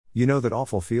You know that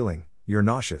awful feeling, you're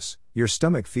nauseous, your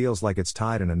stomach feels like it's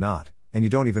tied in a knot, and you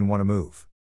don't even want to move.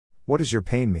 What does your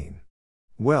pain mean?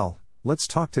 Well, let's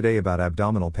talk today about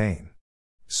abdominal pain.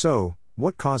 So,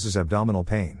 what causes abdominal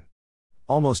pain?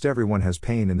 Almost everyone has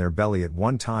pain in their belly at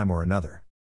one time or another.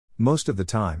 Most of the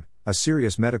time, a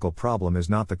serious medical problem is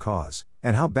not the cause,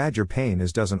 and how bad your pain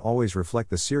is doesn't always reflect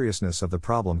the seriousness of the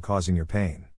problem causing your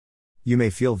pain. You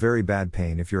may feel very bad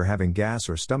pain if you're having gas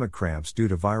or stomach cramps due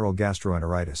to viral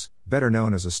gastroenteritis, better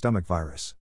known as a stomach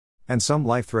virus. And some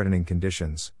life-threatening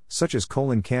conditions, such as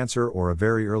colon cancer or a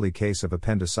very early case of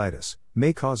appendicitis,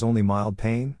 may cause only mild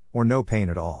pain, or no pain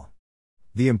at all.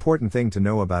 The important thing to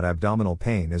know about abdominal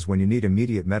pain is when you need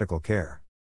immediate medical care.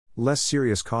 Less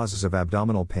serious causes of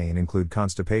abdominal pain include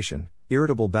constipation,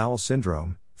 irritable bowel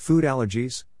syndrome, food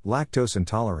allergies, lactose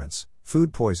intolerance,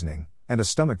 food poisoning, and a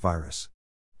stomach virus.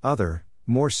 Other,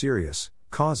 more serious,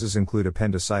 causes include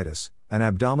appendicitis, an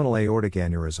abdominal aortic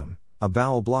aneurysm, a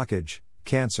bowel blockage,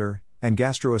 cancer, and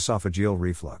gastroesophageal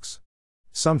reflux.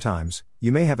 Sometimes,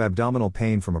 you may have abdominal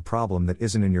pain from a problem that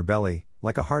isn't in your belly,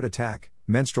 like a heart attack,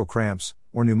 menstrual cramps,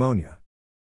 or pneumonia.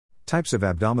 Types of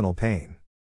abdominal pain.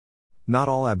 Not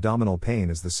all abdominal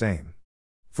pain is the same.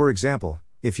 For example,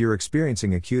 if you're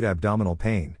experiencing acute abdominal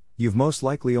pain, you've most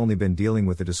likely only been dealing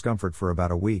with the discomfort for about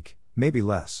a week, maybe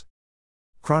less.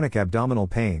 Chronic abdominal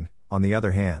pain, on the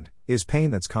other hand, is pain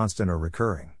that's constant or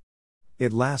recurring.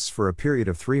 It lasts for a period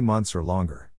of 3 months or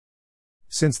longer.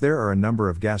 Since there are a number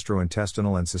of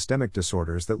gastrointestinal and systemic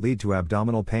disorders that lead to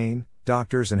abdominal pain,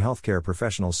 doctors and healthcare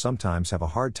professionals sometimes have a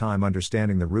hard time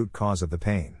understanding the root cause of the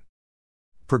pain.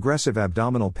 Progressive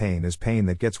abdominal pain is pain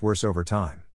that gets worse over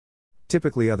time.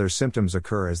 Typically, other symptoms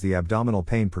occur as the abdominal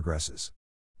pain progresses.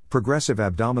 Progressive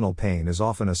abdominal pain is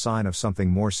often a sign of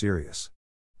something more serious.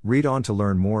 Read on to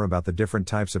learn more about the different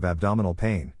types of abdominal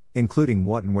pain, including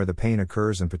what and where the pain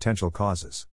occurs and potential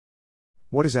causes.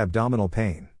 What is abdominal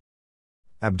pain?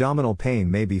 Abdominal pain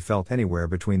may be felt anywhere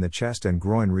between the chest and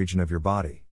groin region of your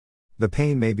body. The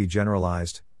pain may be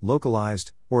generalized,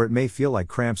 localized, or it may feel like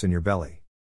cramps in your belly.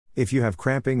 If you have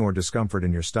cramping or discomfort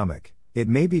in your stomach, it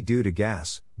may be due to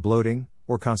gas, bloating,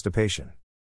 or constipation.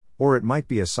 Or it might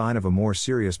be a sign of a more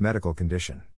serious medical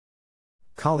condition.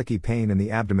 Colicky pain in the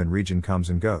abdomen region comes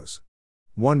and goes.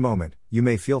 One moment, you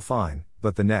may feel fine,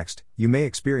 but the next, you may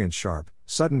experience sharp,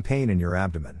 sudden pain in your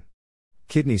abdomen.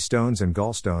 Kidney stones and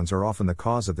gallstones are often the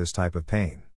cause of this type of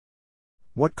pain.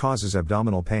 What causes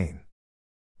abdominal pain?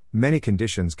 Many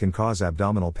conditions can cause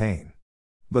abdominal pain.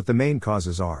 But the main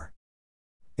causes are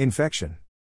infection,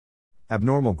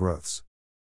 abnormal growths,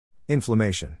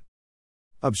 inflammation,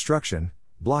 obstruction,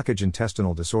 blockage,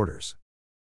 intestinal disorders,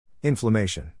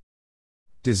 inflammation,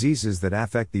 diseases that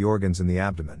affect the organs in the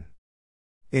abdomen.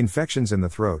 Infections in the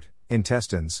throat,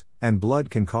 intestines, and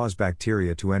blood can cause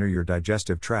bacteria to enter your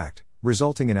digestive tract,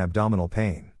 resulting in abdominal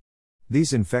pain.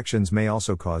 These infections may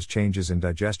also cause changes in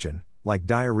digestion, like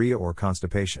diarrhea or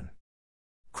constipation.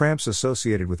 Cramps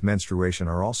associated with menstruation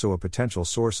are also a potential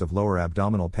source of lower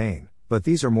abdominal pain, but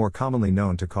these are more commonly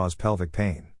known to cause pelvic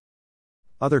pain.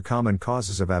 Other common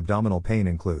causes of abdominal pain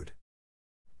include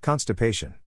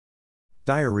constipation,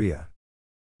 diarrhea,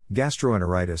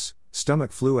 gastroenteritis,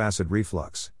 stomach flu, acid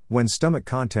reflux, when stomach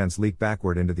contents leak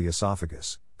backward into the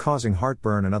esophagus, causing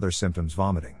heartburn and other symptoms,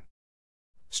 vomiting.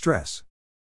 Stress.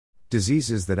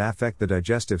 Diseases that affect the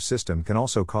digestive system can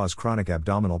also cause chronic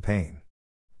abdominal pain.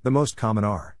 The most common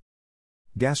are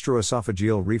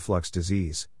gastroesophageal reflux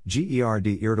disease,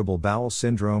 GERD, irritable bowel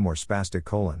syndrome or spastic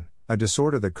colon, a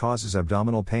disorder that causes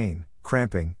abdominal pain,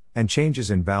 cramping, and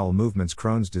changes in bowel movements,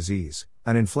 Crohn's disease,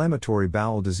 an inflammatory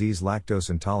bowel disease, lactose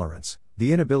intolerance,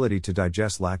 the inability to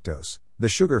digest lactose, the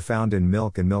sugar found in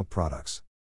milk and milk products.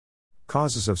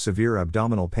 Causes of severe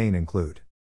abdominal pain include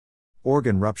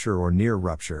organ rupture or near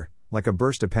rupture, like a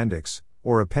burst appendix,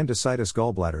 or appendicitis,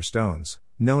 gallbladder stones,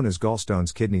 known as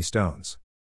gallstones, kidney stones.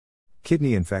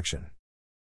 Kidney infection.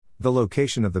 The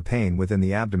location of the pain within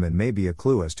the abdomen may be a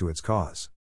clue as to its cause.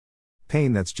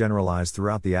 Pain that's generalized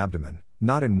throughout the abdomen,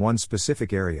 not in one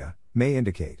specific area, may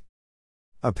indicate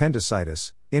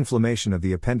appendicitis, inflammation of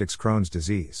the appendix, Crohn's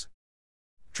disease.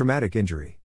 Traumatic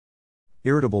injury.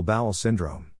 Irritable bowel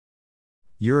syndrome.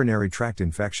 Urinary tract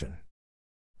infection.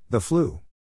 The flu.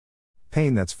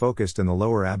 Pain that's focused in the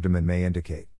lower abdomen may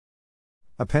indicate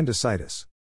appendicitis.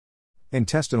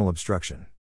 Intestinal obstruction.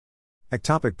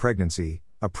 Ectopic pregnancy,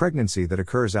 a pregnancy that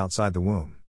occurs outside the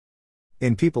womb.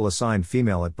 In people assigned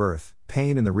female at birth,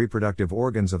 pain in the reproductive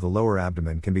organs of the lower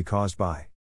abdomen can be caused by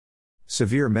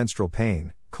severe menstrual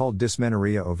pain, called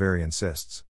dysmenorrhea, ovarian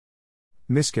cysts,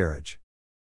 miscarriage,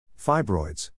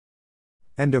 fibroids,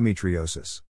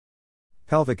 endometriosis,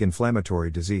 pelvic inflammatory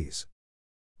disease,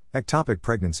 Ectopic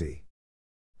pregnancy.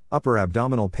 Upper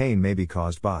abdominal pain may be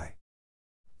caused by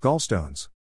gallstones,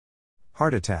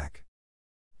 heart attack,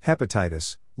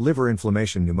 hepatitis, liver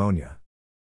inflammation, pneumonia.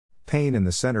 Pain in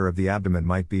the center of the abdomen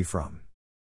might be from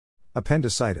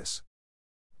appendicitis,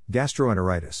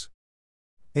 gastroenteritis,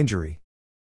 injury,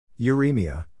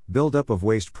 uremia, buildup of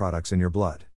waste products in your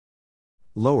blood.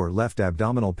 Lower left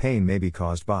abdominal pain may be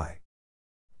caused by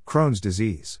Crohn's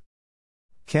disease,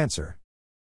 cancer,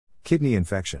 kidney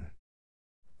infection,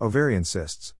 ovarian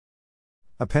cysts,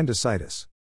 appendicitis.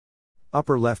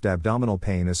 Upper left abdominal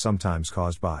pain is sometimes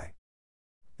caused by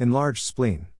enlarged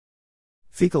spleen,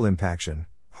 fecal impaction,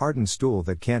 hardened stool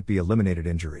that can't be eliminated,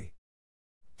 injury,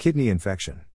 kidney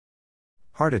infection,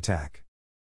 heart attack,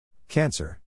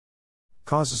 cancer.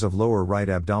 Causes of lower right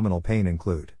abdominal pain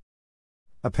include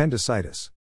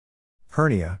appendicitis,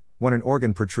 hernia, when an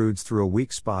organ protrudes through a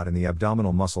weak spot in the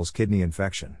abdominal muscles, kidney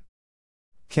infection,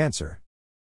 cancer,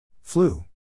 flu.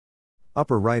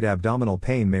 Upper right abdominal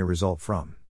pain may result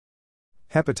from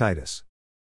hepatitis,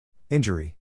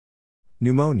 injury,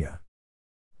 pneumonia,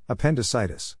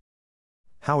 appendicitis.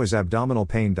 How is abdominal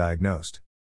pain diagnosed?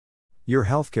 Your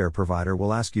healthcare provider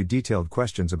will ask you detailed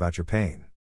questions about your pain.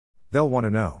 They'll want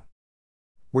to know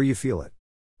where you feel it,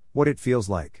 what it feels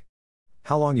like,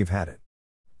 how long you've had it,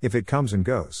 if it comes and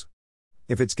goes,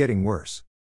 if it's getting worse,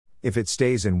 if it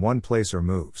stays in one place or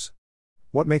moves,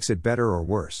 what makes it better or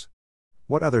worse,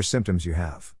 what other symptoms you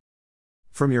have.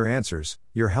 From your answers,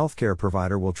 your healthcare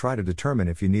provider will try to determine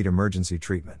if you need emergency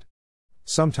treatment.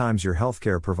 Sometimes your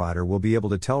healthcare provider will be able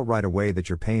to tell right away that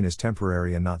your pain is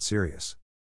temporary and not serious.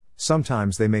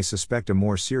 Sometimes they may suspect a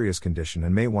more serious condition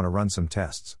and may want to run some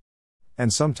tests.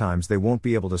 And sometimes they won't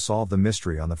be able to solve the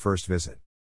mystery on the first visit.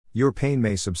 Your pain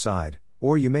may subside,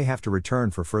 or you may have to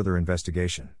return for further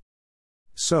investigation.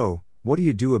 So, what do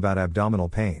you do about abdominal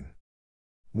pain?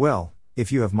 Well,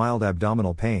 if you have mild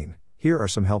abdominal pain, here are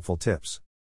some helpful tips.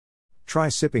 Try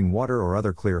sipping water or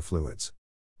other clear fluids.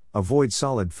 Avoid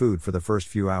solid food for the first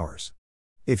few hours.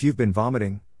 If you've been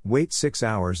vomiting, wait 6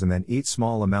 hours and then eat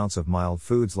small amounts of mild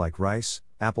foods like rice,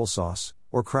 applesauce,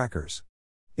 or crackers.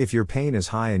 If your pain is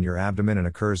high in your abdomen and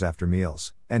occurs after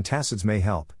meals, antacids may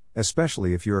help,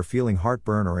 especially if you are feeling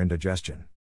heartburn or indigestion.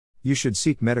 You should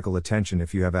seek medical attention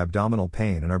if you have abdominal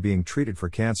pain and are being treated for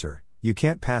cancer, you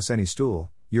can't pass any stool,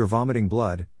 you're vomiting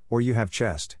blood, or you have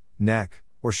chest, neck,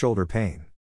 or shoulder pain.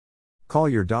 Call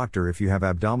your doctor if you have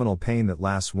abdominal pain that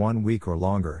lasts 1 week or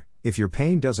longer, if your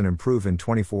pain doesn't improve in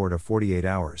 24 to 48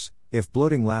 hours, if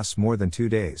bloating lasts more than 2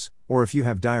 days, or if you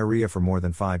have diarrhea for more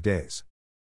than 5 days.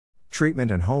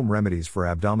 Treatment and home remedies for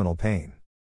abdominal pain.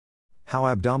 How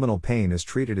abdominal pain is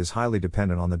treated is highly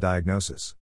dependent on the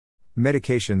diagnosis.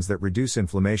 Medications that reduce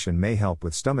inflammation may help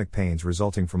with stomach pains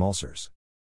resulting from ulcers.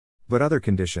 But other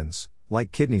conditions,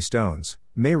 like kidney stones,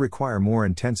 may require more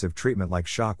intensive treatment like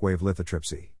shockwave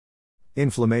lithotripsy.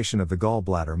 Inflammation of the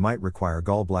gallbladder might require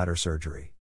gallbladder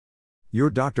surgery. Your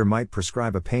doctor might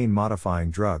prescribe a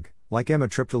pain-modifying drug, like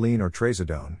amitriptyline or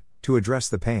trazodone, to address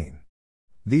the pain.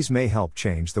 These may help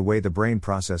change the way the brain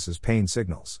processes pain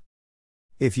signals.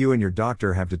 If you and your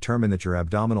doctor have determined that your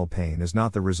abdominal pain is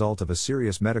not the result of a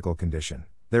serious medical condition,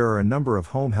 there are a number of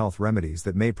home health remedies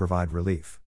that may provide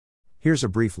relief. Here's a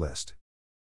brief list.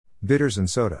 Bitters and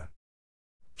soda,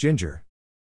 ginger,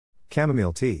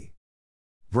 chamomile tea,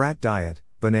 brat diet,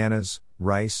 bananas,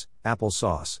 rice,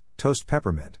 applesauce, toast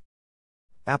peppermint,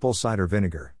 apple cider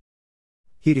vinegar,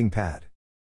 heating pad,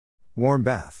 warm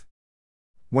bath.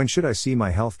 When should I see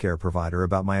my healthcare provider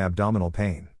about my abdominal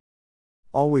pain?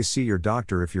 Always see your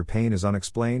doctor if your pain is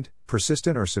unexplained,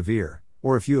 persistent or severe,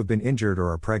 or if you have been injured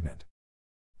or are pregnant.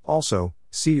 Also,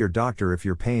 see your doctor if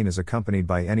your pain is accompanied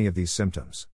by any of these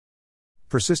symptoms.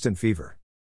 Persistent fever,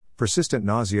 persistent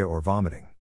nausea or vomiting,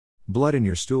 blood in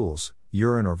your stools,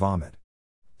 urine or vomit,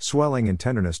 swelling and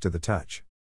tenderness to the touch,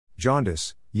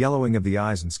 jaundice, yellowing of the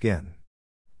eyes and skin,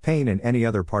 pain in any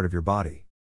other part of your body,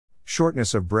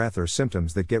 shortness of breath or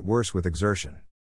symptoms that get worse with exertion.